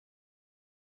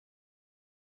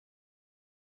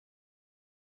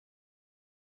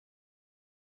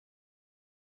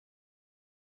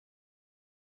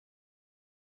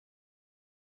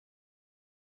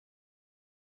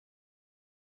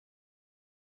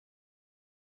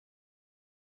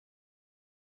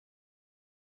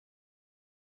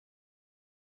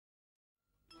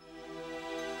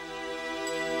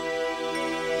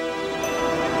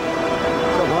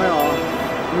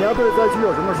要对灾区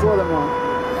有什么说的吗？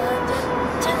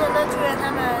就真诚的祝愿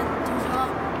他们，就是说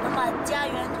能把家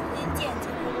园重新建起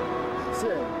来。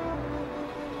是。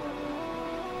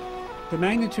The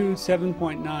magnitude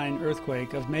 7.9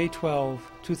 earthquake of May 12,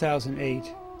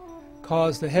 2008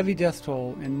 caused a heavy death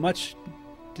toll and much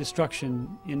destruction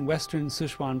in western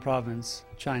Sichuan province,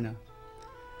 China.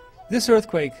 This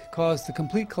earthquake caused the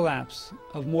complete collapse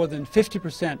of more than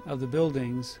 50% of the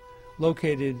buildings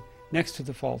located next to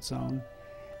the fault zone.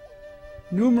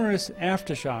 Numerous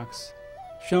aftershocks,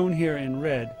 shown here in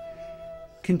red,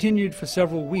 continued for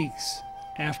several weeks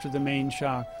after the main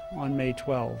shock on May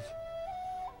 12.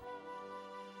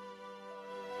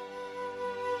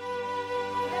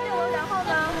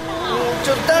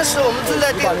 就当时我们正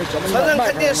在床上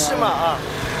看电视嘛啊，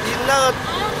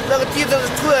那个地震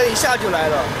突然一下就来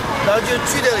了，然后就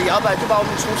剧烈的摇摆，就把我们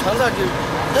从床上就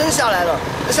扔下来了。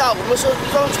我们是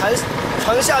装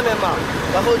床下面嘛，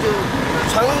然后就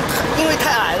床因为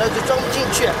太矮了就装不进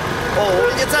去，我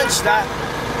们就站起来，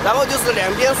然后就是两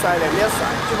边甩，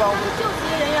就把我们。救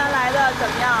急人员来的怎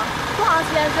么样？多长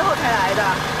时间之后才来的？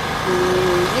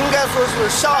应该说是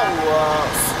下午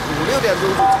5、6点钟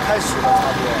就开始了，差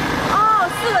不多。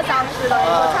4个小时了，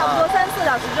差不多3、4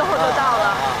小时之后就到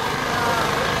了。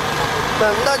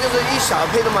那就是一小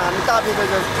批的嘛，大批的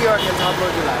就第二天差不多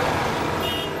就来了。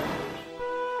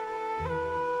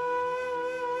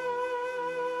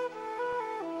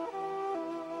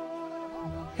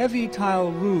Heavy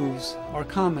tile roofs are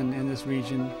common in this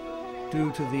region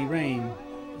due to the rain.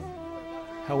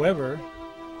 However,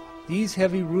 these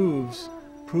heavy roofs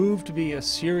proved to be a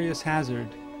serious hazard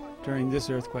during this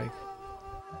earthquake.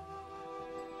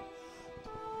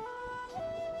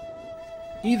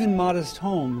 Even modest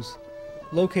homes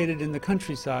located in the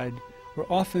countryside were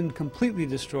often completely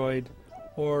destroyed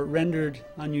or rendered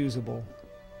unusable.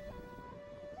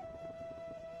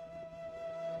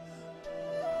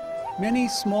 Many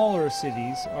smaller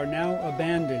cities are now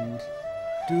abandoned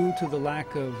due to the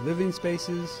lack of living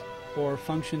spaces or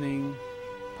functioning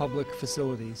public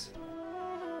facilities.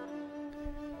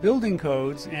 Building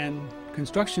codes and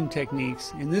construction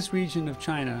techniques in this region of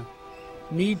China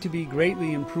need to be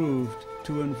greatly improved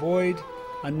to avoid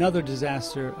another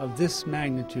disaster of this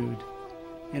magnitude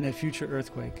in a future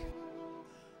earthquake.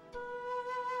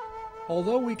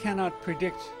 Although we cannot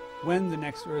predict when the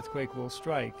next earthquake will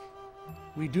strike,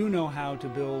 we do know how to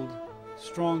build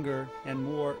stronger and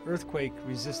more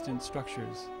earthquake-resistant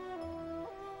structures.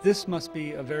 This must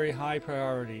be a very high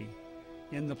priority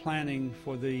in the planning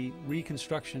for the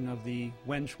reconstruction of the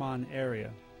Wenchuan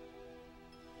area.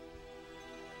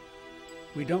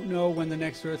 We don't know when the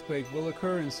next earthquake will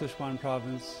occur in Sichuan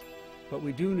province, but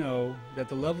we do know that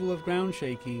the level of ground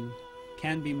shaking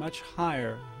can be much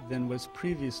higher than was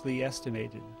previously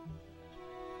estimated.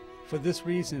 For this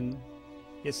reason,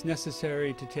 it's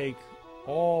necessary to take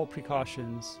all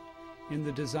precautions in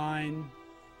the design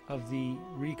of the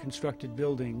reconstructed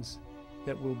buildings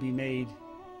that will be made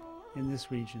in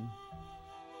this region.